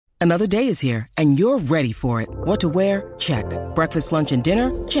Another day is here, and you're ready for it. What to wear? Check. Breakfast, lunch, and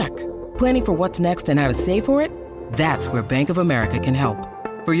dinner? Check. Planning for what's next and how to save for it? That's where Bank of America can help.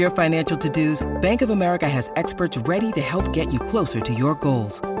 For your financial to-dos, Bank of America has experts ready to help get you closer to your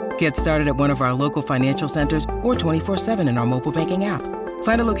goals. Get started at one of our local financial centers or 24/7 in our mobile banking app.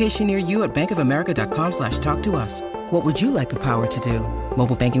 Find a location near you at bankofamerica.com/talktous. What would you like the power to do?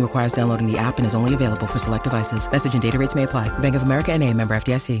 Mobile banking requires downloading the app and is only available for select devices. Message and data rates may apply. Bank of America N.A., member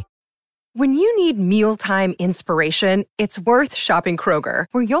FDIC. When you need mealtime inspiration, it's worth shopping Kroger,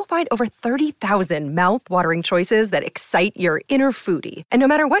 where you'll find over 30,000 mouth-watering choices that excite your inner foodie. And no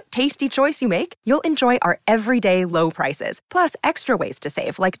matter what tasty choice you make, you'll enjoy our everyday low prices, plus extra ways to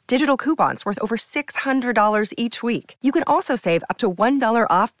save, like digital coupons worth over $600 each week. You can also save up to $1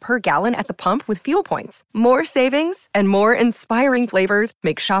 off per gallon at the pump with fuel points. More savings and more inspiring flavors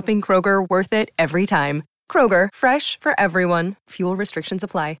make shopping Kroger worth it every time. Kroger, fresh for everyone. Fuel restrictions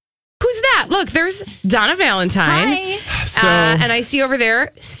apply. Who's that? Look, there's Donna Valentine. Hi. And I see over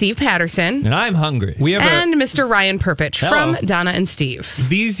there Steve Patterson. And I'm hungry. We have and Mr. Ryan Perpich from Donna and Steve.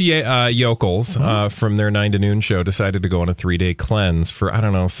 These yokels from their 9 to noon show decided to go on a 3-day cleanse for, I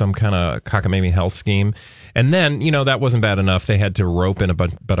don't know, some kind of cockamamie health scheme. And then, that wasn't bad enough. They had to rope in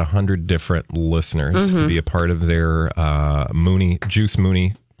about 100 different listeners to be a part of their Juice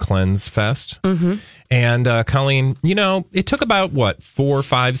Mooney Cleanse Fest. And Colleen, it took about 4,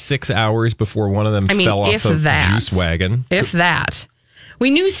 5, 6 hours before one of them fell off the juice wagon. If that. We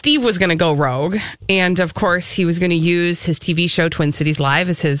knew Steve was going to go rogue. And of course, he was going to use his TV show Twin Cities Live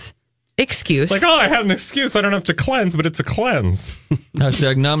as his excuse. Like, I have an excuse. I don't have to cleanse, but it's a cleanse.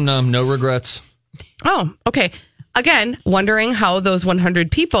 Hashtag num num, no regrets. Oh, okay. Again, wondering how those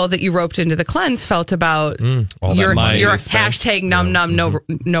 100 people that you roped into the cleanse felt about your hashtag num num,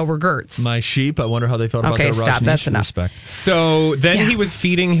 no regrets. My sheep, I wonder how they felt about their stop. Ross That's Nation enough. respect. So then he was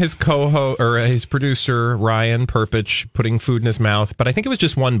feeding his co-host or his producer, Ryan Perpich, putting food in his mouth. But I think it was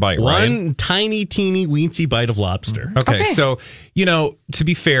just one bite, Ryan. One tiny, teeny, weensy bite of lobster. Okay. So, to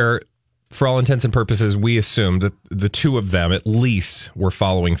be fair, for all intents and purposes, we assumed that the two of them at least were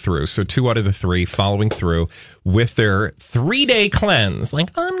following through. So 2 out of the 3 following through with their 3-day cleanse. Like,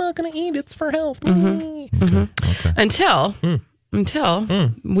 I'm not going to eat. It's for health. Okay. Until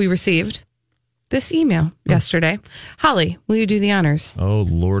we received this email yesterday. Holly, will you do the honors? Oh,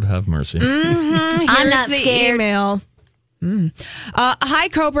 Lord have mercy. I'm not scared. Email. Hi,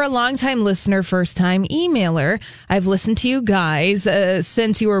 Cobra, longtime listener, first time emailer. I've listened to you guys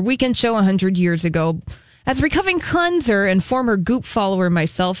since your weekend show 100 years ago. As a recovering cleanser and former Goop follower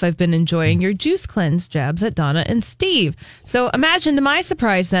myself, I've been enjoying your juice cleanse jabs at Donna and Steve. So imagine to my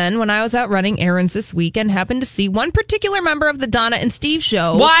surprise then, when I was out running errands this week and happened to see one particular member of the Donna and Steve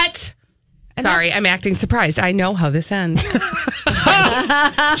show. What? Sorry, I'm acting surprised. I know how this ends. Just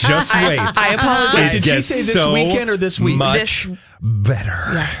wait. I apologize. Wait, did she say this weekend or this week? Much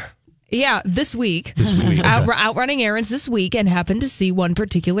better. Yeah, this week. Okay. Out running errands this week and happened to see one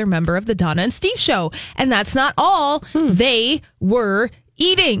particular member of the Donna and Steve show. And that's not all. They were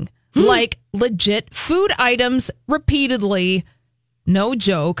eating like legit food items repeatedly. No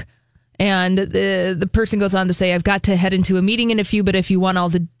joke. And the person goes on to say, I've got to head into a meeting in a few, but if you want all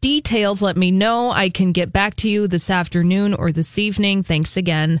the details, let me know. I can get back to you this afternoon or this evening. Thanks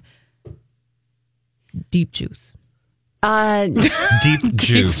again. Deep Juice. Deep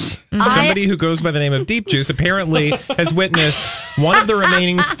Juice. Somebody who goes by the name of Deep Juice apparently has witnessed one of the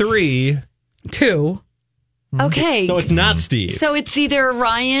remaining 3. 2. Okay. So it's not Steve. So it's either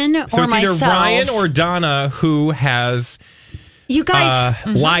Ryan or So it's either myself. Ryan or Donna who has You guys,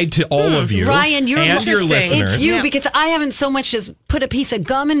 lied to all of you. Ryan, you're and your interesting. listeners. It's you because I haven't so much as put a piece of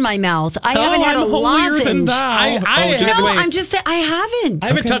gum in my mouth. I haven't had a Than lozenge. thou. just No, wait. I'm just I haven't. I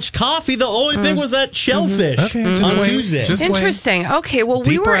haven't touched coffee. The only thing was that shellfish just on wait. Tuesday. Just wait. Interesting. Okay, well,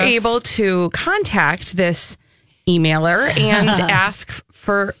 we Deep were breaths. able to contact this emailer and ask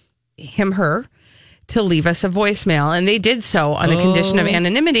for her to leave us a voicemail. And they did so on the condition of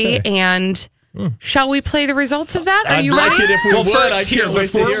anonymity. And shall we play the results of that? Are I'd you like ready? it if we would. I First, here, can't wait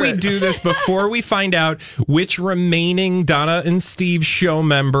to before hear we it. do this, before we find out which remaining Donna and Steve show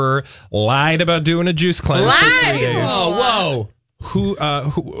member lied about doing a juice cleanse for 3 days. Whoa. Who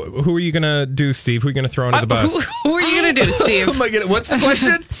are you gonna do, Steve? Who are you gonna throw under the bus? Who are you going to do, Steve? Oh my God, what's the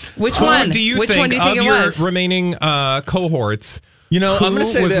question? Which Who one? do you Which think one do you think of it your was? remaining cohorts? You know, who I'm going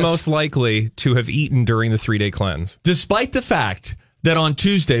to say was this. most likely to have eaten during the 3-day cleanse? Despite the fact that on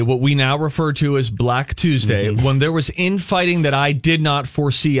Tuesday, what we now refer to as Black Tuesday, when there was infighting that I did not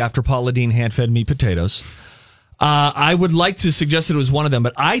foresee after Paula Deen hand-fed me potatoes, I would like to suggest that it was one of them,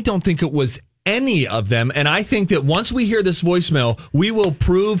 but I don't think it was any of them. And I think that once we hear this voicemail, we will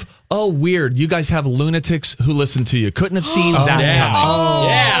prove, weird. You guys have lunatics who listen to you. Couldn't have seen that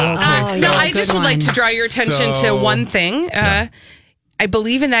coming. No, I just would like to draw your attention to one thing. I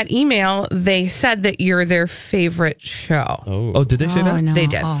believe in that email, they said that you're their favorite show. Oh, did they say that? No. They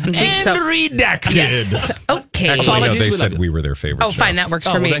did. And redacted. Yes. Okay. Actually, no, they said we were their favorite. Oh, fine. That works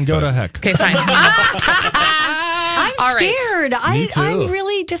for me. Well, then go to heck. Okay, fine. I'm All right. scared. Me too. I'm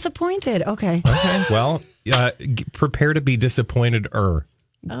really disappointed. Okay. Okay. Well, prepare to be disappointed. Oh,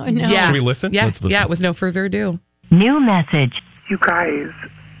 no. Yeah. Should we listen? Yeah. Let's listen. Yeah, with no further ado. New message. You guys,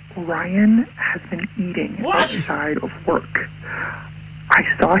 Ryan has been eating outside of work. I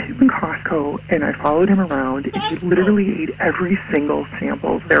saw him in Costco, and I followed him around, and he literally ate every single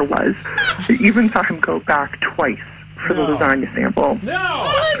sample there was. I even saw him go back twice for the lasagna sample.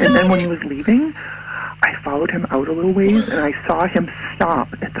 And then when he was leaving, I followed him out a little ways, and I saw him stop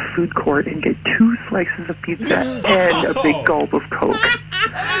at the food court and get 2 slices of pizza and a big gulp of Coke.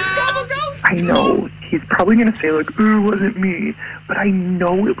 I know he's probably going to say, like, ooh, it wasn't me, but I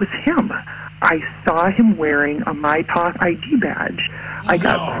know it was him. I saw him wearing a MyTalk ID badge. I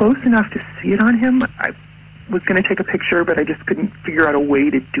got close enough to see it on him. I was going to take a picture, but I just couldn't figure out a way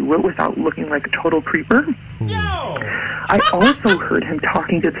to do it without looking like a total creeper. I also heard him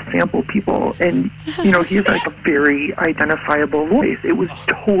talking to the sample people, and, he has like a very identifiable voice. It was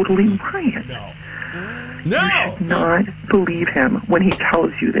totally Ryan. You should not believe him when he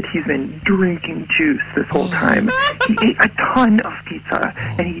tells you that he's been drinking juice this whole time. He ate a ton of pizza,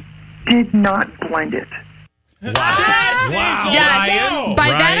 and he did not blend it. Wow. Yes. By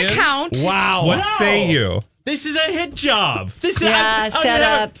that account. Wow. What say you? This is a hit job. This Yeah, set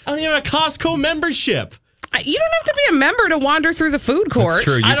up. I don't even have a Costco membership. You don't have to be a member to wander through the food court. That's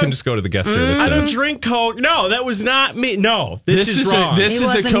true. You can just go to the guest service. I don't drink Coke. No, that was not me. No, this is wrong. This It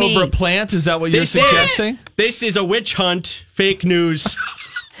is a wasn't Cobra me. plant. Is that what you're suggesting? This is a witch hunt, fake news,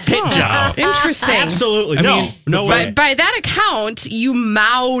 hit job. Interesting. Absolutely. No way. By that account, you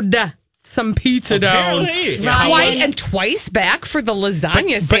mowed some pizza down. Apparently. Twice and twice back for the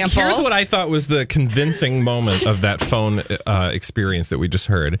lasagna sample. But here's what I thought was the convincing moment of that phone experience that we just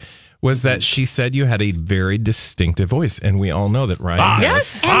heard. Was that she said you had a very distinctive voice, and we all know that Ryan.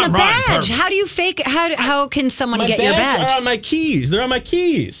 Yes. And the badge. How do you fake? How can someone My get your badge badge? are on my keys. They're on my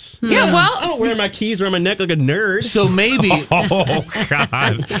keys. Yeah, I well, don't wear my keys around my neck like a nerd. So maybe. Oh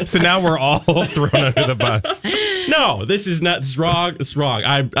God! So now we're all thrown under the bus. No, this is not. It's wrong. It's wrong.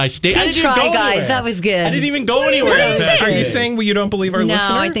 I stayed. I Good didn't try, go guys. anywhere. That was good. I didn't even go anywhere. Are you saying you don't believe our No,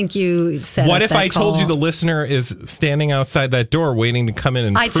 listener? I think you said. What if I told you the listener is standing outside that door waiting to come in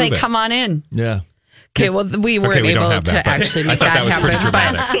and I'd prove say, it? come on in. Yeah. Okay, well, we weren't we don't able have that, to but actually I make thought that that was pretty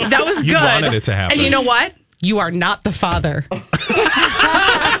happen. dramatic. But that was You good. wanted it to happen. And you know what? You are not the father.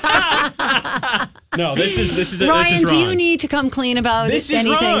 No, this is Ryan, wrong. do you need to come clean about This is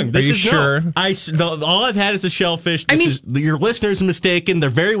anything? wrong. This Are you is sure? All I've had is a shellfish. Your listeners are mistaken. They're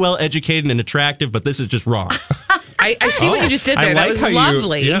very well educated and attractive, but this is just wrong. I see what you just did there. I That like was how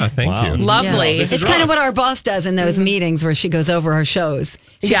lovely. Yeah, thank you. Lovely. this It's is kind wrong. of what our boss does in those meetings where she goes over our shows.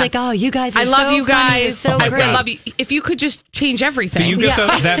 She's Yeah. like, "Oh, you guys are I love so you funny. guys. You're so I great." love you. If you could just change everything. So you get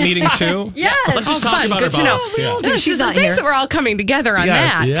that meeting too? Yes. Let's just talk fun. about Good our to know. boss. Yeah. This She's is not nice here. that we're all coming together on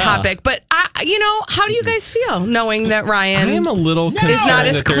Yes. that Yeah. topic. But, how do you guys feel knowing that Ryan I am a little concerned not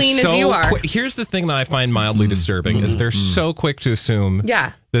as that they're clean as so you are? Here's the thing that I find mildly disturbing is they're so quick to assume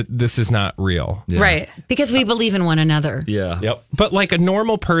Yeah. that this is not real. Right. Because we believe in one another. Yeah. Yep. But like a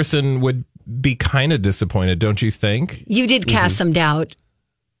normal person would be kind of disappointed, don't you think? You did cast some doubt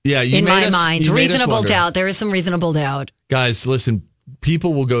Yeah. You in made my us- mind. you made us Reasonable wonder. doubt. There is some reasonable doubt. Guys, listen.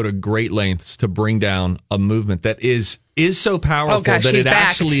 People will go to great lengths to bring down a movement that is so powerful Oh, gosh, that he's it back.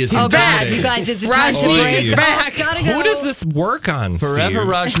 actually is He's back. intimidating. You guys, it's time to Rajneesh break. is back. Gotta go. Who does this work on, Forever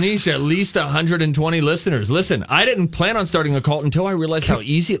Steve? Rajneesh, at least 120 listeners. Listen, I didn't plan on starting a cult until I realized how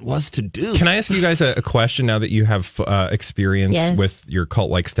easy it was to do. Can I ask you guys a question now that you have experience Yes. with your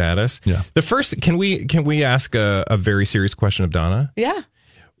cult-like status? Yeah. The first, can we ask a very serious question of Donna? Yeah.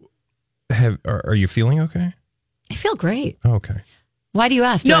 Are you feeling okay? I feel great. Oh, okay. Why do you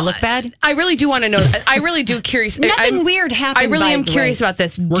ask? Do I look bad? I really do want to know. I really do curious. Nothing weird happened, I really by am the curious way. about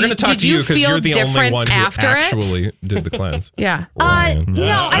this. We're going to talk did to you because feel you're the only different one who after it? actually did the cleanse. Yeah. No,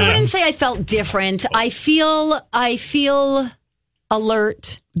 I wouldn't say I felt different. I feel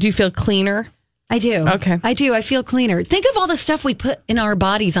alert. Do you feel cleaner? I do. Okay. I do. I feel cleaner. Think of all the stuff we put in our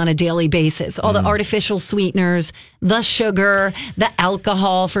bodies on a daily basis. All the artificial sweeteners, the sugar, the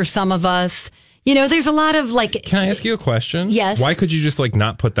alcohol for some of us. You know, there's a lot of like, Can I ask you a question? Yes. Why could you just like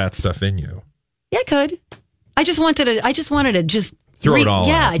not put that stuff in you? yeah, I could. I just wanted to just Throw it all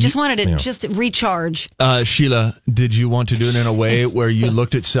Yeah, out. I just wanted to just recharge. Sheila, did you want to do it in a way where you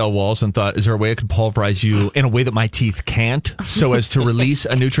looked at cell walls and thought, is there a way I could pulverize you in a way that my teeth can't, so as to release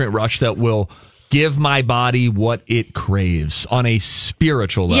a nutrient rush that will give my body what it craves on a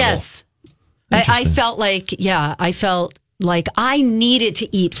spiritual level? Yes. I felt like I needed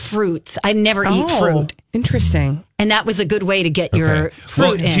to eat fruits. I never eat fruit. Interesting. And that was a good way to get your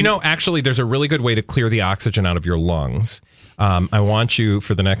fruit in. Do you know, actually, there's a really good way to clear the oxygen out of your lungs. I want you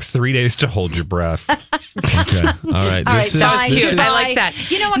for the next 3 days to hold your breath. Okay. All right. All right, That was Bye. cute. I like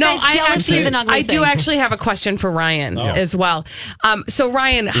that. You know what, guys? Jealousy is an ugly I thing. do actually have a question for Ryan as well. So,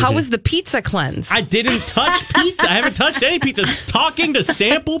 Ryan, how was the pizza cleanse? I didn't touch pizza. I haven't touched any pizza. Talking to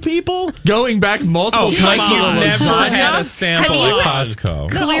sample people? Going back multiple times. Like you've never lasagna? had a sample Have you- at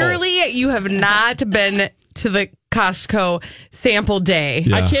Costco. Clearly, you have not been to the Costco sample day.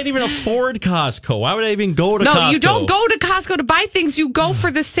 Yeah. I can't even afford Costco. Why would I even go to Costco? No, you don't go to Costco to buy things. You go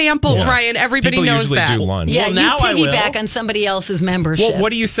for the samples, Ryan. Everybody People knows usually that. do lunch. Yeah, Well, now I you will. piggyback on somebody else's membership. Well,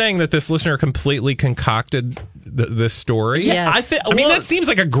 what are you saying, that this listener completely concocted this story? Yes. I mean, that seems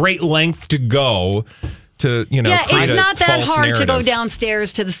like a great length to go to, yeah, create it's a not that false hard to go narrative.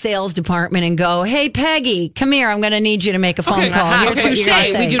 downstairs to the sales department and go, "Hey, Peggy, come here. I'm going to need you to make a phone call." Here's what you're gonna Touche.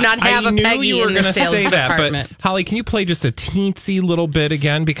 say. We do not have I a knew Peggy you were in the gonna sales say that, department. but Holly, can you play just a teensy little bit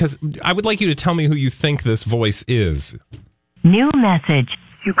again? Because I would like you to tell me who you think this voice is. New message.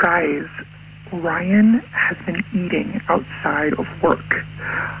 You guys, Ryan has been eating outside of work.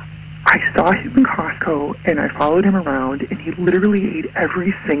 I saw him in Costco, and I followed him around, and he literally ate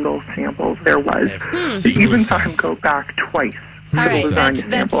every single sample there was. I even saw him go back twice for All the right, lasagna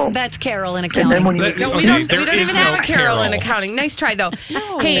sample. that's Carol in And then accounting. when he No, we Okay, don't. there We don't is even have no a Carol in Carol. accounting. Nice try though.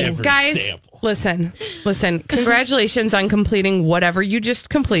 Hey Every guys, sample. listen. Congratulations on completing whatever you just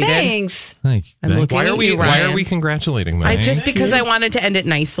completed. Thanks. Thank I'm you. looking Why at are we? you, Why Ryan. are we congratulating them? Because I wanted to end it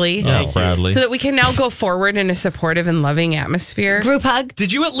nicely, Proudly. so that we can now go forward in a supportive and loving atmosphere. Group hug.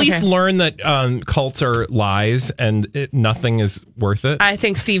 Did you at least learn that cults are lies and nothing is worth it? I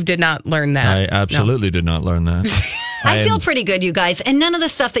think Steve did not learn that. I absolutely did not learn that. I feel pretty good, you guys. And none of the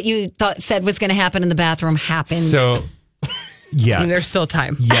stuff that you said was going to happen in the bathroom happened. So, yeah. I mean, there's still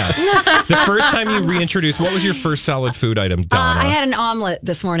time. Yes. The first time you reintroduced, what was your first solid food item, Donna? I had an omelet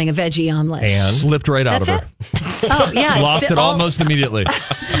this morning, a veggie omelet. And? Slipped right out That's of it. her. Oh, yeah. Lost it almost immediately.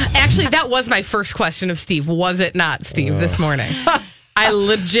 Actually, that was my first question of Steve. Was it not, Steve, this morning? I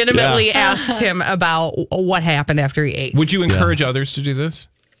legitimately asked him about what happened after he ate. Would you encourage others to do this?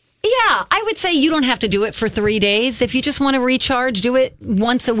 Yeah, I would say you don't have to do it for 3 days. If you just want to recharge, do it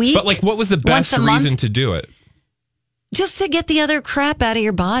once a week. But like, what was the best Once a month? reason to do it? Just to get the other crap out of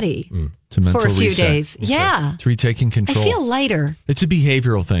your body It's a mental for a few reset. days. Yeah. It's retaking I control. feel lighter. It's a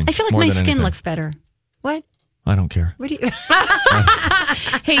behavioral thing. I feel like more my than skin anything. looks better. What? I don't care. What do you?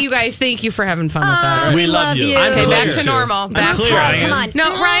 Hey, you guys, thank you for having fun with us. We love you. Okay, I'm back clear. to normal. Back clear, to Ryan. Come on.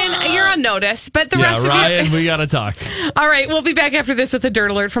 No, Ryan, you're on notice, but the rest Ryan, of you. we got to talk. All right, we'll be back after this with a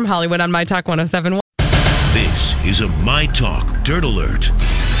Dirt Alert from Hollywood on My Talk 107.1. This is a My Talk Dirt Alert.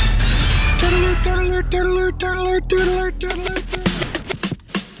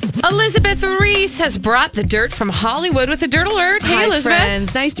 Elizabeth Reese has brought the dirt from Hollywood with a Dirt Alert. Hey, Hi, Elizabeth.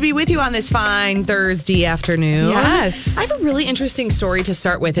 friends. Nice to be with you on this fine Thursday afternoon. Yes. I have a really interesting story to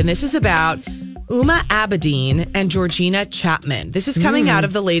start with, and this is about Uma Abedin and Georgina Chapman. This is coming out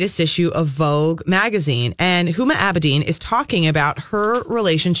of the latest issue of Vogue magazine, and Huma Abedin is talking about her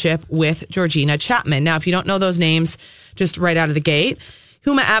relationship with Georgina Chapman. Now, if you don't know those names, just right out of the gate,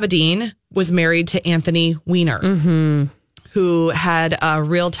 Huma Abedin was married to Anthony Weiner, who had a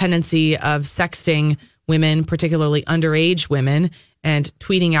real tendency of sexting women, particularly underage women, and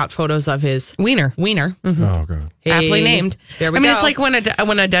tweeting out photos of his Wiener. Oh, God. Hey, Aptly named. There we I mean, go. it's like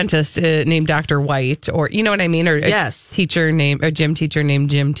when a dentist named Dr. White, or you know what I mean, or Yes. a teacher named, a gym teacher named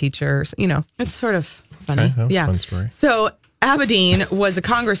Gym Teacher. You know, It's sort of funny. Okay, that was a yeah. fun story. So Abedin was a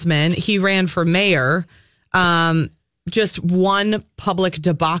congressman. He ran for mayor. Just one public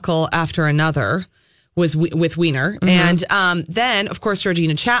debacle after another was with Weiner. And then, of course,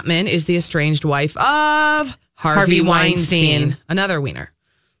 Georgina Chapman is the estranged wife of Harvey Weinstein. Another Weiner,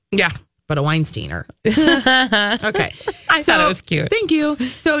 yeah. but a Weinsteiner. Okay. I thought it was cute. Thank you.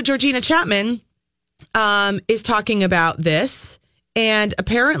 So Georgina Chapman is talking about this, and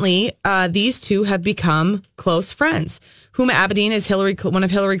apparently these two have become close friends. Huma Abedin is one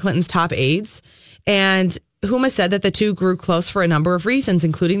of Hillary Clinton's top aides, and Huma said that the two grew close for a number of reasons,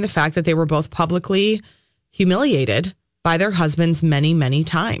 including the fact that they were both publicly humiliated by their husbands many, many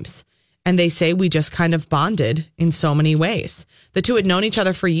times. And they say we just kind of bonded in so many ways. The two had known each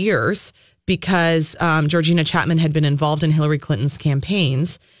other for years because Georgina Chapman had been involved in Hillary Clinton's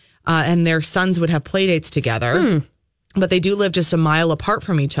campaigns, and their sons would have play dates together. But they do live just a mile apart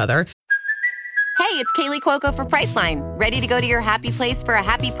from each other. Hey, it's Kaylee Cuoco for Priceline. Ready to go to your happy place for a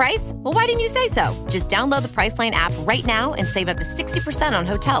happy price? Well, why didn't you say so? Just download the Priceline app right now and save up to 60% on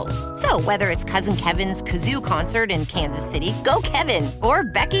hotels. So whether it's Cousin Kevin's Kazoo Concert in Kansas City, go Kevin, or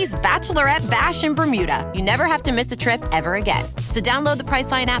Becky's Bachelorette Bash in Bermuda, you never have to miss a trip ever again. So download the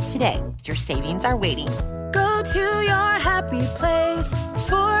Priceline app today. Your savings are waiting. Go to your happy place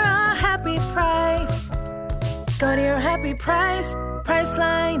for a happy price. Go to your happy price,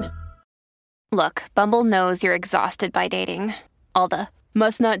 Priceline. Look, Bumble knows you're exhausted by dating. All the,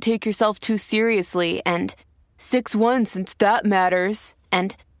 must not take yourself too seriously, and 6'1" since that matters.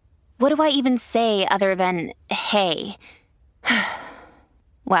 And what do I even say other than, hey?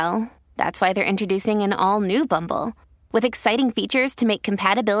 Well, that's why they're introducing an all-new Bumble, with exciting features to make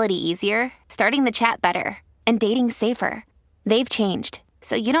compatibility easier, starting the chat better, and dating safer. They've changed,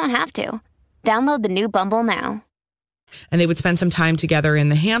 so you don't have to. Download the new Bumble now. And they would spend some time together in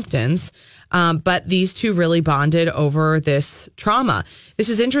the Hamptons. But these two really bonded over this trauma. This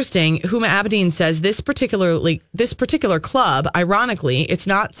is interesting. Huma Abedin says this particular club, ironically, it's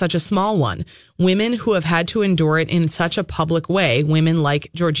not such a small one. Women who have had to endure it in such a public way, women like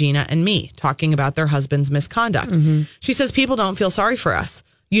Georgina and me, talking about their husband's misconduct. She says people don't feel sorry for us.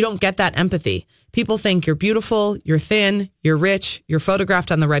 You don't get that empathy. People think you're beautiful, you're thin, you're rich, you're photographed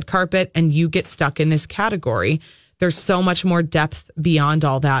on the red carpet, and you get stuck in this category. There's so much more depth beyond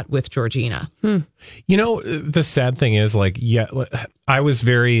all that with Georgina. You know, the sad thing is, I was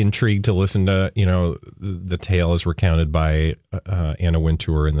very intrigued to listen to, the tale as recounted by Anna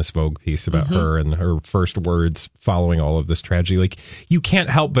Wintour in this Vogue piece about her and her first words following all of this tragedy. Like, you can't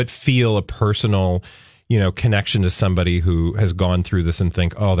help but feel a personal, connection to somebody who has gone through this and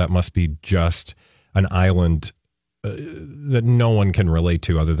think, oh, that must be just an island that no one can relate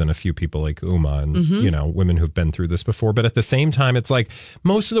to other than a few people like Uma and, women who've been through this before. But at the same time, it's like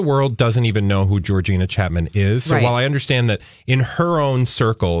most of the world doesn't even know who Georgina Chapman is. So while I understand that in her own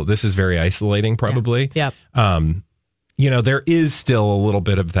circle, this is very isolating, probably. Yep. There is still a little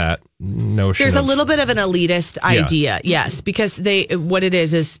bit of that notion. There's a little bit of an elitist idea, yes, because what it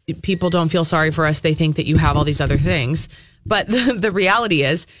is people don't feel sorry for us. They think that you have all these other things. But the reality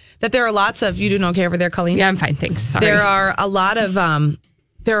is that there are lots of, you doing okay over there, Colleen? Yeah, I'm fine, thanks. Sorry. There are a lot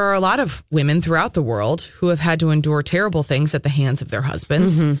of women throughout the world who have had to endure terrible things at the hands of their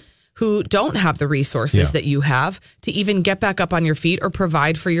husbands, who don't have the resources that you have to even get back up on your feet or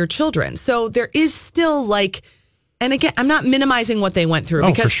provide for your children. So there is still and again, I'm not minimizing what they went through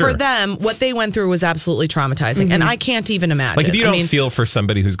because for them, what they went through was absolutely traumatizing. And I can't even imagine. Like, if you don't feel for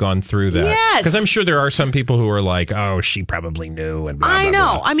somebody who's gone through that. Yes. Because I'm sure there are some people who are like, oh, she probably knew. And blah, blah, I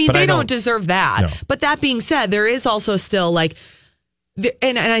know. blah. I mean, but they don't deserve that. No. But that being said, there is also still and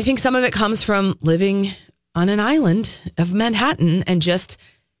I think some of it comes from living on an island of Manhattan and just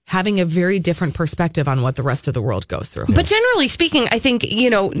having a very different perspective on what the rest of the world goes through. But generally speaking, I think,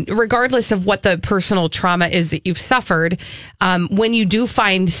 regardless of what the personal trauma is that you've suffered, when you do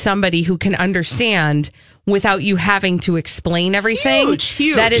find somebody who can understand without you having to explain everything,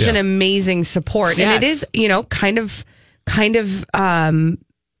 huge. That is an amazing support. Yes. And it is, kind of,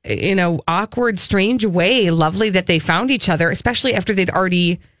 awkward, strange way, lovely that they found each other, especially after they'd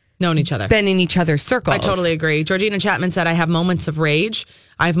already known each other, been in each other's circles. I totally agree. Georgina Chapman said, I have moments of rage.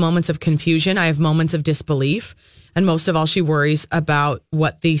 I have moments of confusion. I have moments of disbelief. And most of all, she worries about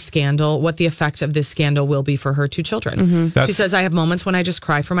what the effect of this scandal will be for her two children. She says, I have moments when I just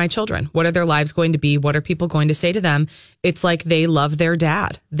cry for my children. What are their lives going to be? What are people going to say to them? It's like they love their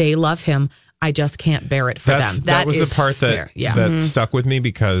dad. They love him. I just can't bear it for them. That was the part that stuck with me,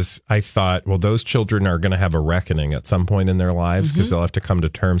 because I thought, well, those children are going to have a reckoning at some point in their lives, because they'll have to come to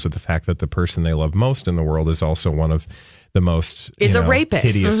terms with the fact that the person they love most in the world is also one of the most a rapist,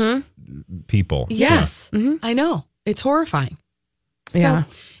 hideous people. Yes, I know, it's horrifying. So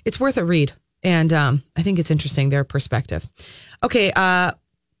it's worth a read, and I think it's interesting, their perspective. Okay,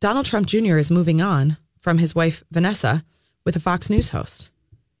 Donald Trump Jr. is moving on from his wife Vanessa with a Fox News host,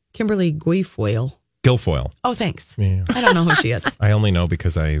 Kimberly Guilfoyle. Oh, thanks. Yeah. I don't know who she is. I only know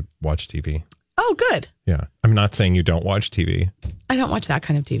because I watch TV. Oh, good. Yeah. I'm not saying you don't watch TV. I don't watch that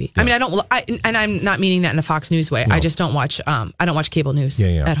kind of TV. Yeah. I mean, and I'm not meaning that in a Fox News way. No. I just don't watch, I don't watch cable news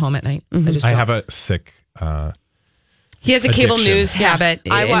at home at night. I have a sick He has a cable news habit.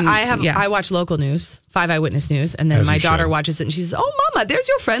 I watch local news, 5 Eyewitness News, and then As my you daughter should. watches it, and she says, "Oh, Mama, there's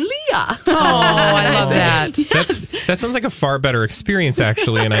your friend Leah." Oh, I love that. That sounds like a far better experience,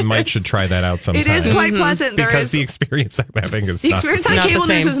 actually, and I should try that out sometime. It is quite pleasant. Because the experience I'm having is the experience on not cable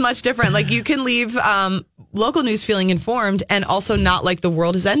the news same. is much different. Like you can leave local news feeling informed, and also not like the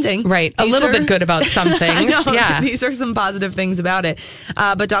world is ending. Right, a little bit good about some things. I know. Yeah, These are some positive things about it.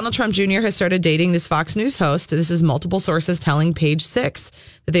 But Donald Trump Jr. has started dating this Fox News host. This is multiple sources telling Page Six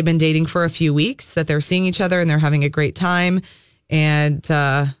that they've been dating for a few weeks, that they're seeing each other and they're having a great time. And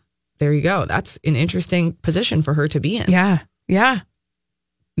there you go. That's an interesting position for her to be in. Yeah.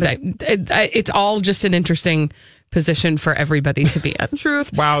 It's all just an interesting position for everybody to be in.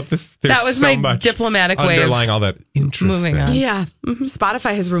 Truth. Wow, there's That was so my much diplomatic way of underlying all that. Interesting. moving on. Yeah.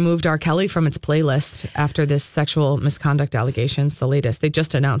 Spotify has removed R. Kelly from its playlist after this sexual misconduct allegations, the latest. They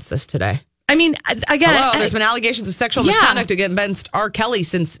just announced this today. I mean, again, there's been allegations of sexual misconduct against R. Kelly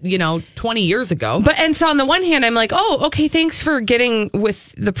since, 20 years ago. And so on the one hand, I'm like, oh, okay, thanks for getting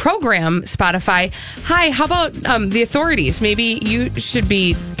with the program, Spotify. Hi, how about the authorities? Maybe you should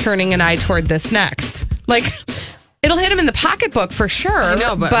be turning an eye toward this next. Like, it'll hit him in the pocketbook for sure. I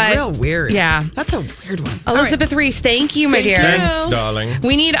know, but real weird. Yeah. That's a weird one. Elizabeth Reese, thank you, my dear. Thanks, darling.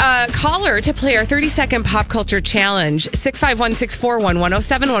 We need a caller to play our 30-second pop culture challenge.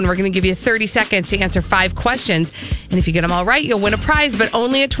 651-641-1071. We're going to give you 30 seconds to answer 5 questions. And if you get them all right, you'll win a prize, but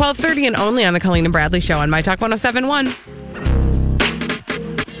only at 12:30 and only on the Colleen and Bradley Show on My Talk 1071.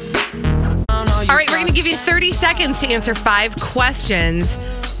 All right, we're going to give you 30 seconds to answer 5 questions.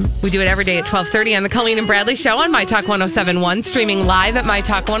 We do it every day at 12:30 on the Colleen and Bradley Show on My Talk 1071, streaming live at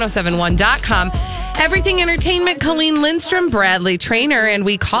MyTalk1071.com. Everything Entertainment, Colleen Lindstrom, Bradley Trainer, and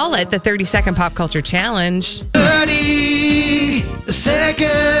we call it the 30-second pop culture challenge.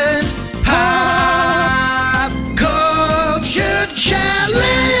 30-second pop culture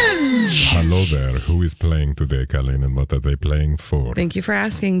challenge. Hello there. Who is playing today, Colleen, and what are they playing for? Thank you for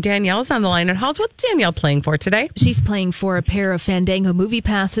asking. Danielle's on the line at Halls. What's Danielle playing for today? She's playing for a pair of Fandango movie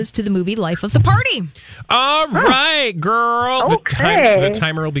passes to the movie Life of the Party. All right, girl. Okay. The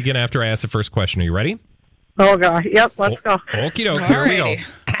timer will begin after I ask the first question. Are you ready? Oh, gosh. Yep, let's go. Okie doke. Here we go.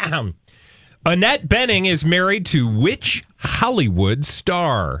 Annette Bening is married to which Hollywood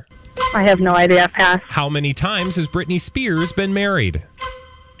star? I have no idea. Pass. How many times has Britney Spears been married?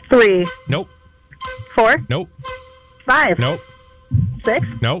 3. Nope. 4. Nope. 5. Nope. 6.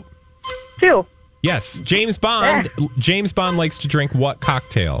 Nope. 2. Yes. James Bond. James Bond likes to drink what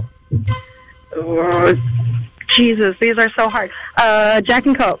cocktail? Jesus, these are so hard. Jack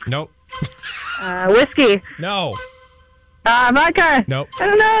and Coke. Nope. Whiskey. No. Vodka. Nope. I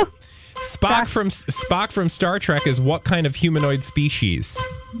don't know. Spock from Star Trek is what kind of humanoid species?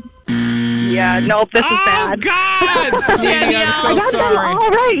 Yeah, nope, this is bad. Oh, God! Sweetie, I'm so I got sorry. them all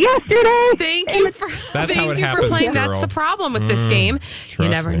right yesterday. Thank you for That's how it thank you happens, for playing. girl. That's the problem with this game. You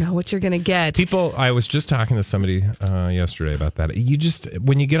Trust never me. know what you're going to get. People, I was just talking to somebody yesterday about that. You just,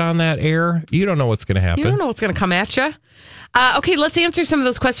 when you get on that air, you don't know what's going to happen. You don't know what's going to come at you. Okay, let's answer some of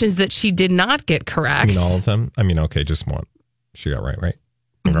those questions that she did not get correct. I mean, all of them? I mean, okay, just one. She got right?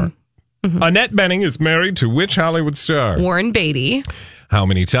 Okay. Annette Bening is married to which Hollywood star? Warren Beatty. How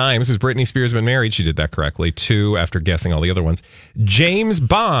many times has Britney Spears been married? She did that correctly. 2 after guessing all the other ones. James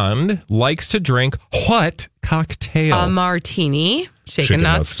Bond likes to drink what cocktail? A martini. Shaken,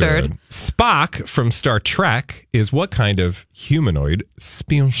 not stirred. Spock from Star Trek is what kind of humanoid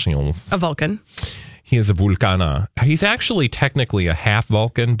species? A Vulcan. He is a Vulcana. He's actually technically a half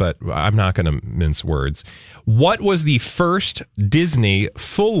Vulcan, but I'm not going to mince words. What was the first Disney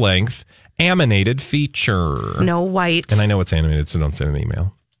full-length animated feature? Snow White. And I know it's animated, so don't send an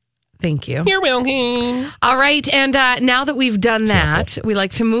email. Thank you. You're welcome. All right. And now that we've done that, we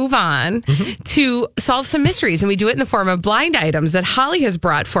like to move on to solve some mysteries. And we do it in the form of blind items that Holly has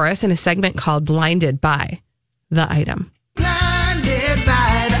brought for us in a segment called Blinded by the Item. Blinded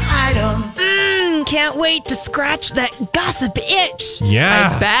by the item. Can't wait to scratch that gossip itch.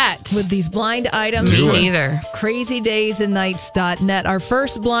 Yeah. I bet. With these blind items. Do it. Neither. CrazyDaysAndNights.net. Our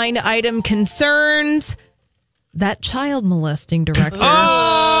first blind item concerns that child molesting director.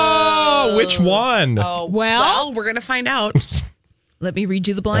 Oh, which one? Oh, well, we're going to find out. Let me read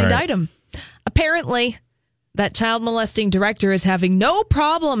you the blind All right. item. Apparently, that child molesting director is having no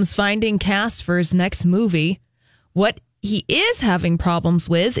problems finding cast for his next movie. What he is having problems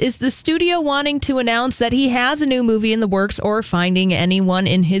with is the studio wanting to announce that he has a new movie in the works or finding anyone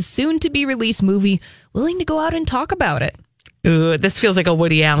in his soon-to-be-released movie willing to go out and talk about it. Ooh, this feels like a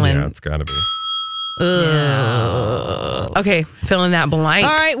Woody Allen. Yeah, it's got to be. Okay, fill in that blank.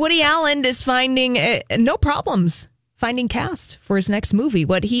 All right, Woody Allen is finding no problems finding cast for his next movie.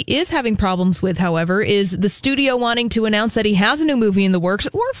 What he is having problems with, however, is the studio wanting to announce that he has a new movie in the works,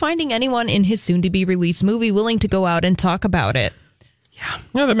 or finding anyone in his soon-to-be-released movie willing to go out and talk about it.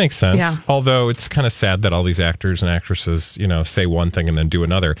 Yeah, that makes sense. Yeah. Although it's kind of sad that all these actors and actresses, say one thing and then do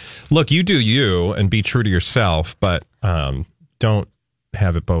another. Look, you do you and be true to yourself, but don't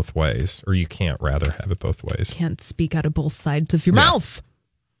have it both ways, or you can't rather have it both ways. Can't speak out of both sides of your mouth.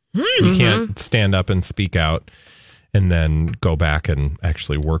 You can't stand up and speak out and then go back and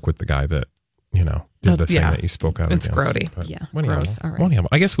actually work with the guy that, did the thing that you spoke out It's against. grody. But Yeah, what do you gross. know? All right. What do you know?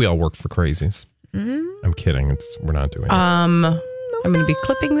 I guess we all work for crazies. I'm kidding. We're not doing it. I'm going to be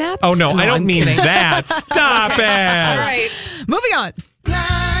clipping that. Oh, no, I don't I'm mean kidding. that. Stop it. All right. Moving on.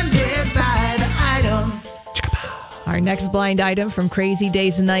 Blinded by the item. Our next blind item from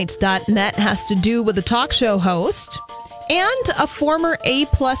crazydaysandnights.net has to do with a talk show host and a former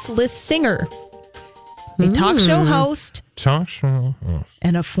A-plus list singer. A talk show host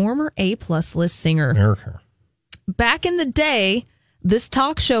and a former A-plus list singer. Back in the day, this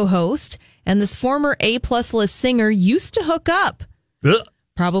talk show host and this former A-plus list singer used to hook up.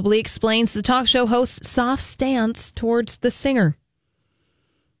 Probably explains the talk show host's soft stance towards the singer.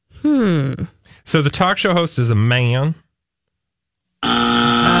 So the talk show host is a man.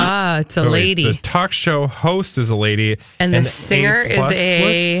 It's a lady. The talk show host is a lady. And the singer is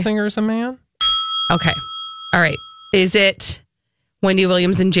a... singer is a man? Okay. All right. Is it Wendy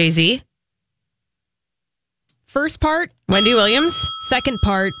Williams and Jay-Z? First part, Wendy Williams. second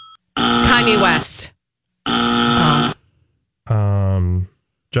part, Kanye West. Oh.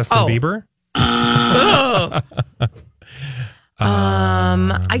 Justin Bieber? I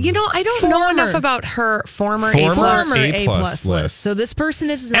don't know enough about her former A-plus list. So this person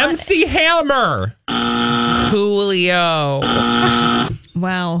is not... MC Hammer. Julio.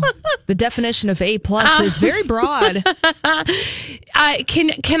 Wow. The definition of A-plus is very broad.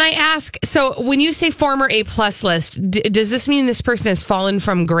 Can I ask, so when you say former A-plus list, does this mean this person has fallen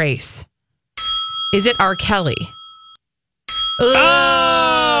from grace? Is it R. Kelly? Oh!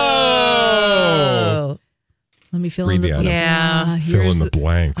 Let me fill Read in the the item. Yeah. Fill in the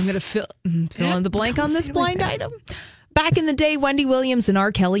blanks. I'm going to fill in the blank on this blind item. Back in the day, Wendy Williams and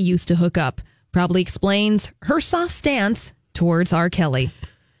R. Kelly used to hook up. Probably explains her soft stance towards R. Kelly.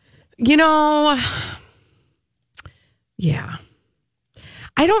 Yeah.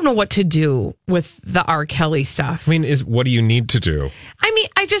 I don't know what to do with the R. Kelly stuff. I mean, what do you need to do? I mean,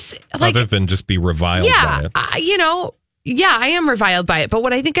 I just other than just be reviled by it? I am reviled by it. But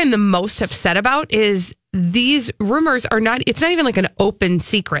what I think I'm the most upset about is these rumors it's not even like an open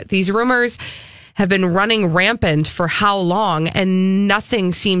secret. These rumors have been running rampant for how long, and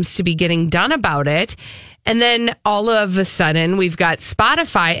nothing seems to be getting done about it. And then all of a sudden, we've got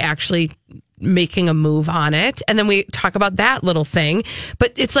Spotify actually making a move on it. And then we talk about that little thing.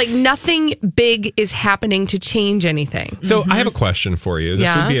 But it's like nothing big is happening to change anything. So I have a question for you.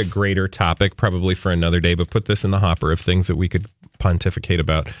 This would be a greater topic probably for another day, but put this in the hopper of things that we could pontificate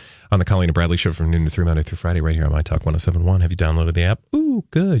about on the Colleen and Bradley Show from noon to 3, Monday through Friday, right here on My Talk 107.1. Have you downloaded the app? Ooh,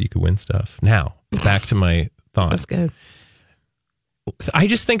 good. You could win stuff. Now, back to my thought. That's good. I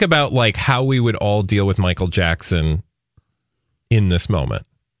just think about like how we would all deal with Michael Jackson in this moment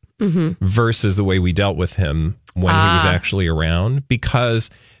versus the way we dealt with him when he was actually around, because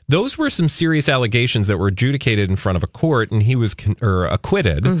those were some serious allegations that were adjudicated in front of a court and he was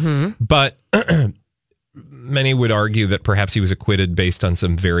acquitted. But many would argue that perhaps he was acquitted based on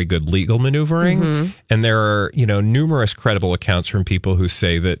some very good legal maneuvering. And there are, numerous credible accounts from people who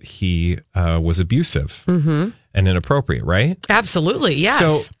say that he was abusive and inappropriate, right? Absolutely, yes.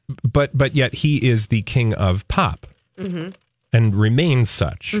 So, but yet he is the king of pop and remains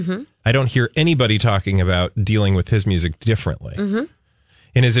such. I don't hear anybody talking about dealing with his music differently.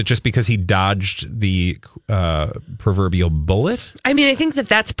 And is it just because he dodged the proverbial bullet? I mean, I think that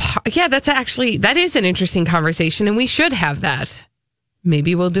that is an interesting conversation, and we should have that.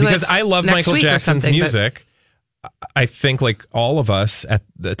 Maybe we'll do it because I love next Michael week Jackson's music. I think like all of us at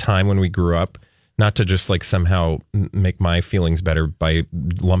the time when we grew up, not to just like somehow make my feelings better by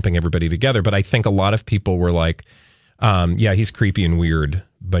lumping everybody together, but I think a lot of people were like, he's creepy and weird,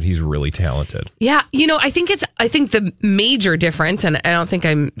 but he's really talented. Yeah. I think the major difference, and I don't think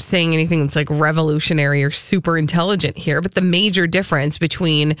I'm saying anything that's like revolutionary or super intelligent here, but the major difference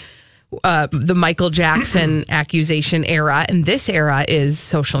between the Michael Jackson accusation era and this era is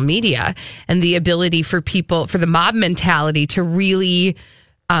social media and the ability for the mob mentality to really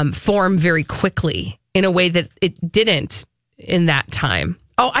form very quickly in a way that it didn't in that time.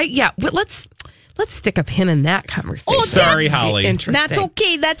 Let's Let's stick a pin in that conversation. Oh, sorry, Holly. Interesting. That's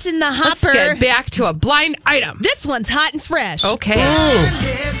okay. That's in the Let's hopper. get back to a blind item. This one's hot and fresh. Okay.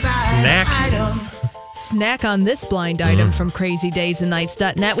 Snack. Snack on this blind item from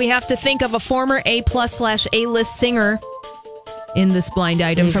crazydaysandnights.net. We have to think of a former A+/A-list singer in this blind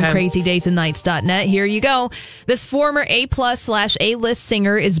item from crazydaysandnights.net. Here you go. This former A+/A-list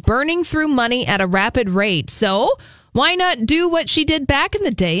singer is burning through money at a rapid rate. So why not do what she did back in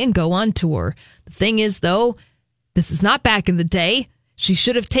the day and go on tour? The thing is, though, this is not back in the day. She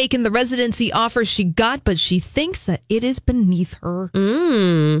should have taken the residency offer she got, but she thinks that it is beneath her.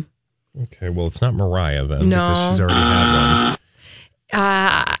 Okay, well, it's not Mariah then, No. because she's already had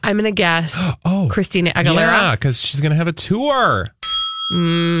one. I'm going to guess Christina Aguilera. Yeah, because she's going to have a tour. Filling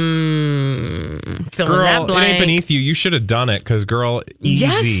Girl, that it blank. ain't beneath you. You should have done it, because, girl, easy.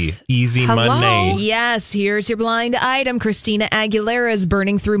 Yes. Easy Hello. money. Yes, here's your blind item. Christina Aguilera is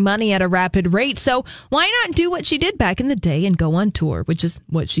burning through money at a rapid rate. So why not do what she did back in the day and go on tour, which is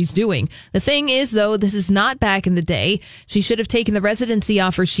what she's doing. The thing is, though, this is not back in the day. She should have taken the residency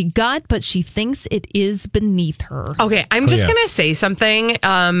offer she got, but she thinks it is beneath her. Okay, I'm just going to say something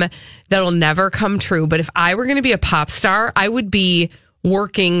that'll never come true. But if I were going to be a pop star, I would be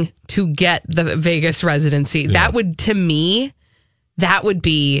working to get the Vegas residency. Yeah. That would, to me, that would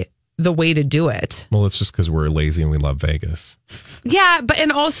be the way to do it. Well, it's just because we're lazy and we love Vegas. Yeah, but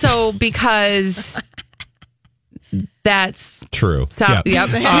and also because that's true. Yep.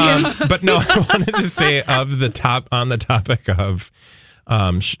 But no, I wanted to say on the topic of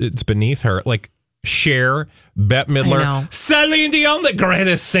it's beneath her. Like Cher, Bette Midler, Celine Dion, the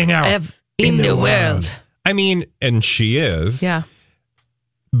greatest singer in the world. I mean, and she is. Yeah.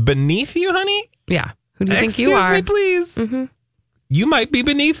 Beneath you, honey? Yeah. Who do you think you are? Me, please. Mm-hmm. You might be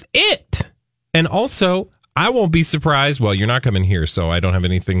beneath it. And also, I won't be surprised. Well, you're not coming here, so I don't have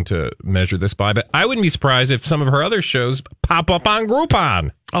anything to measure this by. But I wouldn't be surprised if some of her other shows pop up on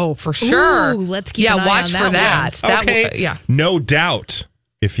Groupon. Oh, for sure. Ooh, let's keep an eye watch on for that that. Okay. Yeah. No doubt.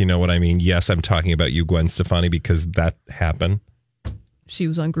 If you know what I mean. Yes, I'm talking about you, Gwen Stefani, because that happened. She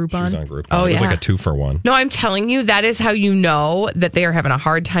was on Groupon. She was on Groupon. Oh, it was yeah. like a 2-for-1. No, I'm telling you, that is how you know that they are having a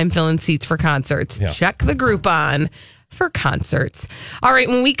hard time filling seats for concerts. Yeah. Check the Groupon for concerts. All right,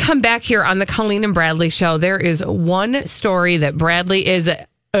 when we come back here on the Colleen and Bradley Show, there is one story that Bradley is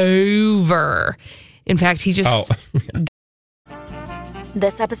over. In fact, he just...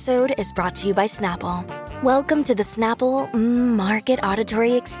 This episode is brought to you by Snapple. Welcome to the Snapple Market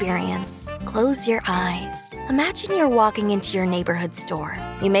Auditory Experience. Close your eyes. Imagine you're walking into your neighborhood store.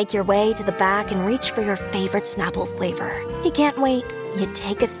 You make your way to the back and reach for your favorite Snapple flavor. You can't wait. You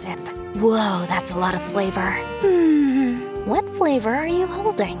take a sip. Whoa, that's a lot of flavor. What flavor are you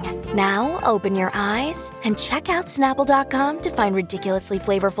holding? Now open your eyes and check out Snapple.com to find ridiculously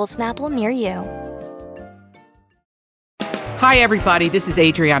flavorful Snapple near you. Hi, everybody. This is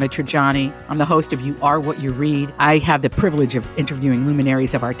Adriana Trajani. I'm the host of You Are What You Read. I have the privilege of interviewing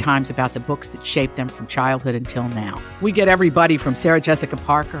luminaries of our times about the books that shaped them from childhood until now. We get everybody from Sarah Jessica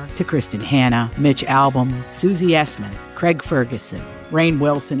Parker to Kristen Hanna, Mitch Albom, Susie Essman, Craig Ferguson, Rainn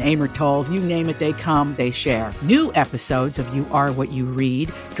Wilson, Amor Tolls, you name it, they come, they share. New episodes of You Are What You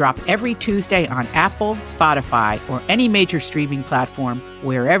Read drop every Tuesday on Apple, Spotify, or any major streaming platform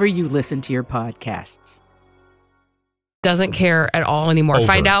wherever you listen to your podcasts. doesn't care at all anymore. Over.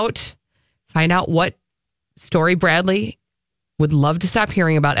 Find out what story Bradley would love to stop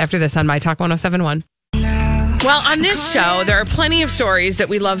hearing about after this on My Talk 1071. Well, on this show, there are plenty of stories that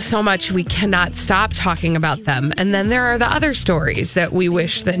we love so much we cannot stop talking about them. And then there are the other stories that we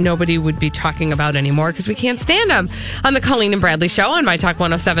wish that nobody would be talking about anymore because we can't stand them. On the Colleen and Bradley Show on My Talk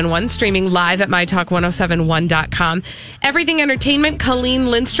 1071, streaming live at MyTalk1071.com. Everything Entertainment, Colleen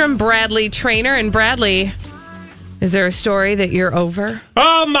Lindstrom, Bradley Trainer. And Bradley, is there a story that you're over?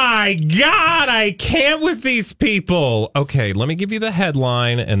 Oh my God, I can't with these people. Okay, let me give you the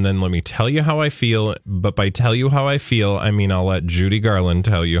headline and then let me tell you how I feel. But by tell you how I feel, I mean I'll let Judy Garland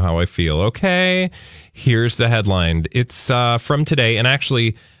tell you how I feel. Okay, here's the headline. It's from today. And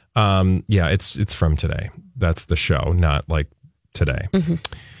actually, it's from today. That's the show, not like today. Mm-hmm.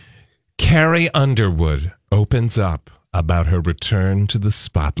 Carrie Underwood opens up about her return to the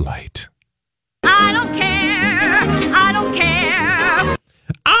spotlight. I don't care. I don't care.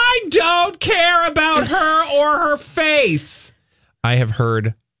 I don't care about her or her face. I have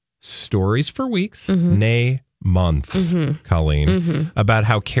heard stories for weeks, nay, months, Colleen, about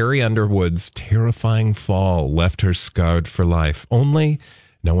how Carrie Underwood's terrifying fall left her scarred for life. Only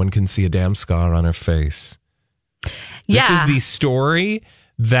no one can see a damn scar on her face. Yeah. This is the story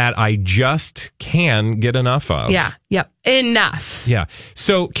that I just can get enough of. Yeah. Yep. Enough. Yeah.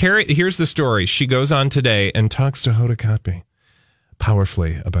 So Carrie, here's the story. She goes on today and talks to Hoda Kotb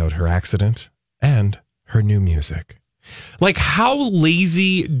powerfully about her accident and her new music. Like, how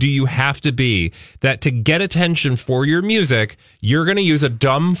lazy do you have to be that to get attention for your music, you're going to use a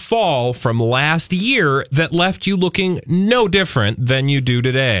dumb fall from last year that left you looking no different than you do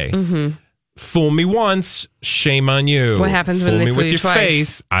today? Mm-hmm. Fool me once, shame on you. What happens when fool they me fool with you your twice?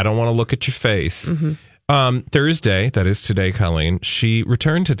 face? I don't want to look at your face. Mm-hmm. Thursday, that is today, Colleen, she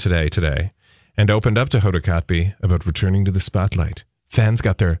returned to today and opened up to Hoda Kotb about returning to the spotlight. Fans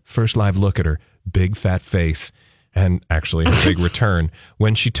got their first live look at her big fat face and actually her big return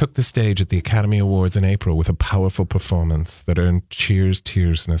when she took the stage at the Academy Awards in April with a powerful performance that earned cheers,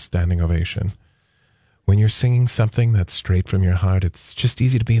 tears, and a standing ovation. When you're singing something that's straight from your heart, it's just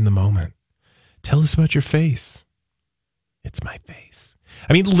easy to be in the moment. Tell us about your face. It's my face.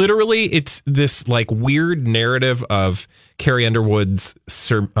 I mean, literally, it's this like weird narrative of Carrie Underwood's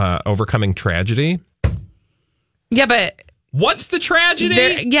overcoming tragedy. Yeah, but what's the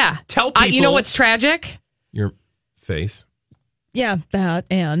tragedy? Yeah. Tell people. You know what's tragic? Your face. Yeah, that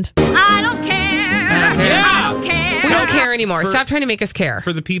and. I don't care. Yeah. We don't care anymore. Stop trying to make us care.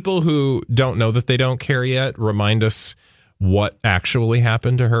 For the people who don't know that they don't care yet, remind us what actually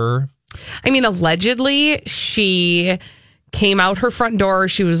happened to her. I mean, allegedly, she came out her front door.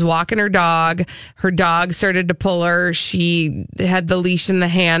 She was walking her dog. Her dog started to pull her. She had the leash in the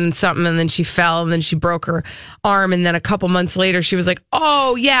hand and something, and then she fell, and then she broke her arm. And then a couple months later, she was like,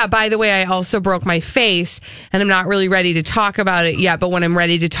 oh, yeah, by the way, I also broke my face, and I'm not really ready to talk about it yet. But when I'm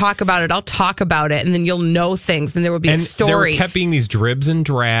ready to talk about it, I'll talk about it, and then you'll know things, and there will be a story. There kept being these dribs and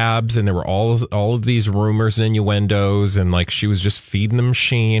drabs, and there were all of these rumors and innuendos, and like she was just feeding the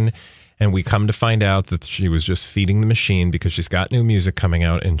machine. And we come to find out that she was just feeding the machine because she's got new music coming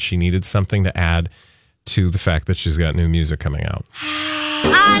out and she needed something to add to the fact that she's got new music coming out.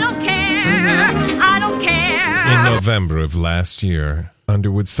 I don't care. I don't care. In November of last year,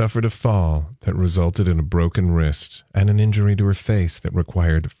 Underwood suffered a fall that resulted in a broken wrist and an injury to her face that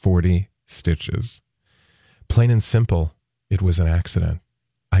required 40 stitches. Plain and simple, it was an accident.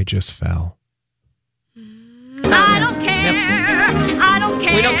 I just fell. I don't care. Yep. I don't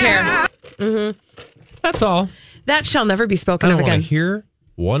care. We don't care. Mm-hmm. That's all. That shall never be spoken I of don't again. want to hear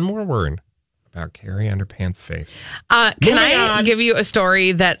one more word about Carrie Underpants' face. Can I give you a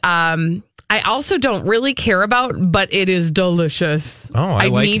story that I also don't really care about, but it is delicious? Oh, I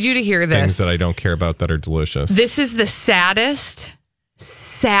like need you to hear this. Things that I don't care about that are delicious. This is the saddest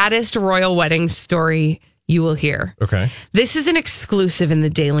royal wedding story you will hear. Okay. This is an exclusive in the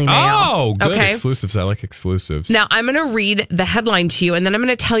Daily Mail. Oh, good. Okay? Exclusives. I like exclusives. Now, I'm going to read the headline to you, and then I'm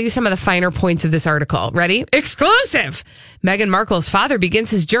going to tell you some of the finer points of this article. Ready? Exclusive! Meghan Markle's father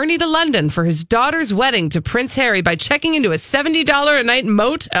begins his journey to London for his daughter's wedding to Prince Harry by checking into a $70 a night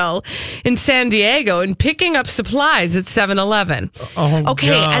motel in San Diego and picking up supplies at 7-Eleven. Oh, okay,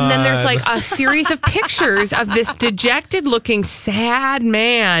 God. and then there's like a series of pictures of this dejected-looking, sad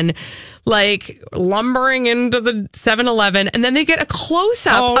man like lumbering into the 7-Eleven, and then they get a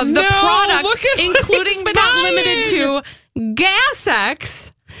close-up of the products, including but not limited to Gas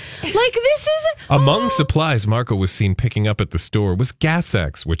X. Like, this is... Among supplies Markle was seen picking up at the store was Gas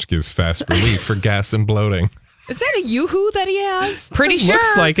X, which gives fast relief for gas and bloating. Is that a Yoo-hoo that he has? Pretty sure.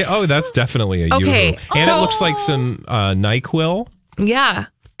 Looks like it. Oh, that's definitely a Yoo-hoo. And it looks like some NyQuil. Yeah.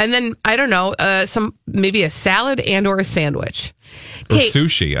 And then, I don't know, maybe a salad and or a sandwich. Or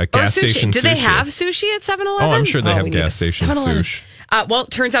sushi, a gas station sushi. Do they have sushi at 7-Eleven? Oh, I'm sure they have gas station sushi. Well,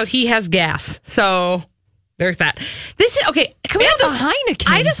 it turns out he has gas. So there's that. This is okay. Can we have a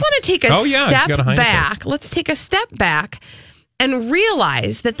Heineken? I just want to take a step back. Let's take a step back and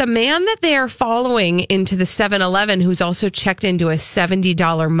realize that the man that they are following into the 7-Eleven, who's also checked into a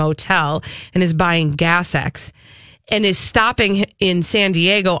 $70 motel and is buying Gas X and is stopping in San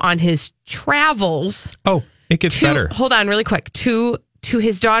Diego on his travels. Oh, it gets better. Hold on really quick. To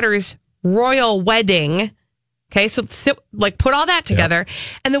his daughter's royal wedding. Okay, so put all that together. Yep.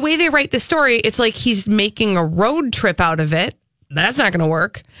 And the way they write the story, it's like he's making a road trip out of it. That's not going to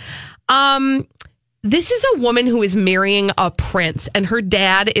work. This is a woman who is marrying a prince, and her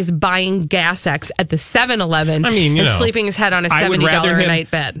dad is buying Gas X at the 7-Eleven and sleeping his head on a $70 a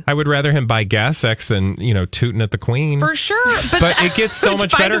night bed. I would rather him buy Gas X than, tooting at the Queen. For sure. But it gets so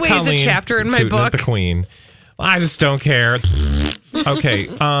much better, Colleen. By the way, is a chapter in my book. At the Queen. I just don't care. Okay.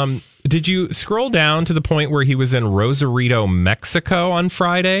 Did you scroll down to the point where he was in Rosarito, Mexico on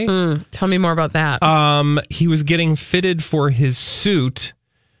Friday? Tell me more about that. He was getting fitted for his suit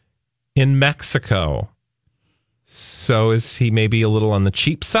in Mexico. So is he maybe a little on the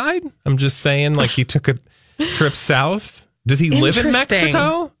cheap side? I'm just saying, like he took a trip south. Does he live in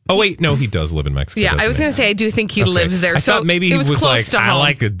Mexico? Oh, wait. No, he does live in Mexico. Yeah, I was going to say, I do think he lives there. I so thought maybe he was close like, to I home.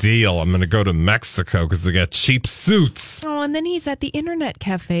 like a deal. I'm going to go to Mexico because they got cheap suits. Oh, and then he's at the internet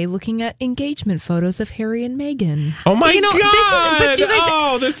cafe looking at engagement photos of Harry and Meghan. Oh, my God. But you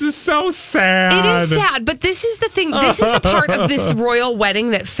guys, this is so sad. It is sad, but this is the thing. This is the part of this royal wedding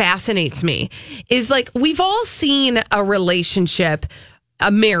that fascinates me. Is like, we've all seen a relationship, a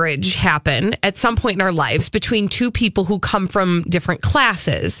marriage happen at some point in our lives between two people who come from different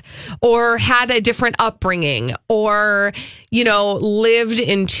classes or had a different upbringing or, lived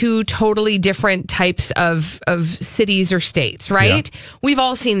in two totally different types of cities or states, right? Yeah. We've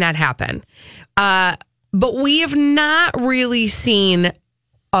all seen that happen. But we have not really seen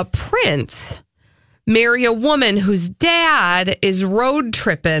a prince marry a woman whose dad is road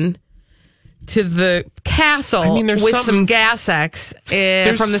tripping to the castle with some gas X from the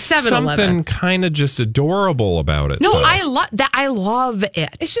 7-Eleven. There's something kind of just adorable about it. No, though. I love that. I love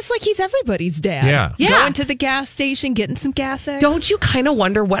it. It's just like he's everybody's dad. Yeah. Going to the gas station, getting some gas X. Don't you kind of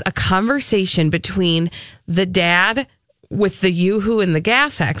wonder what a conversation between the dad with the Yoo-hoo and the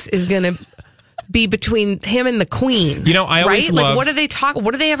gas X is going to be between him and the queen? I always right? Like, what do they talk?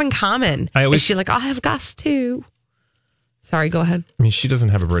 What do they have in common? Is she like, I'll have gas too? Sorry, go ahead. I mean, she doesn't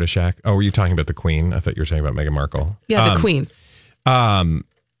have a British accent. Oh, were you talking about the Queen? I thought you were talking about Meghan Markle. Yeah, the Queen.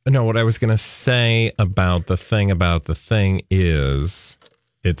 No, what I was going to say about the thing is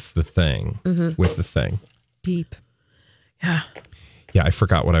it's the thing with the thing. Deep. Yeah. Yeah, I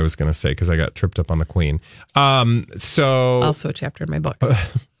forgot what I was going to say because I got tripped up on the Queen. So also a chapter in my book.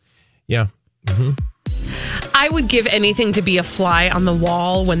 Yeah. Mm-hmm. I would give anything to be a fly on the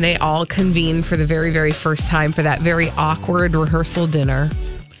wall when they all convene for the very, very first time for that very awkward rehearsal dinner.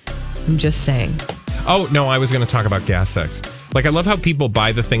 I'm just saying. Oh, no, I was going to talk about gas X. Like, I love how people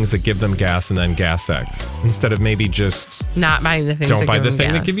buy the things that give them gas and then gas X instead of maybe just not buying the things don't that buy give the them thing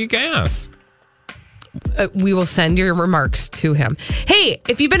gas. that give you gas. We will send your remarks to him. Hey,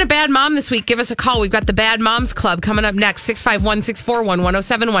 if you've been a bad mom this week, give us a call. We've got the Bad Moms Club coming up next,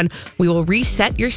 651-641-1071. We will reset your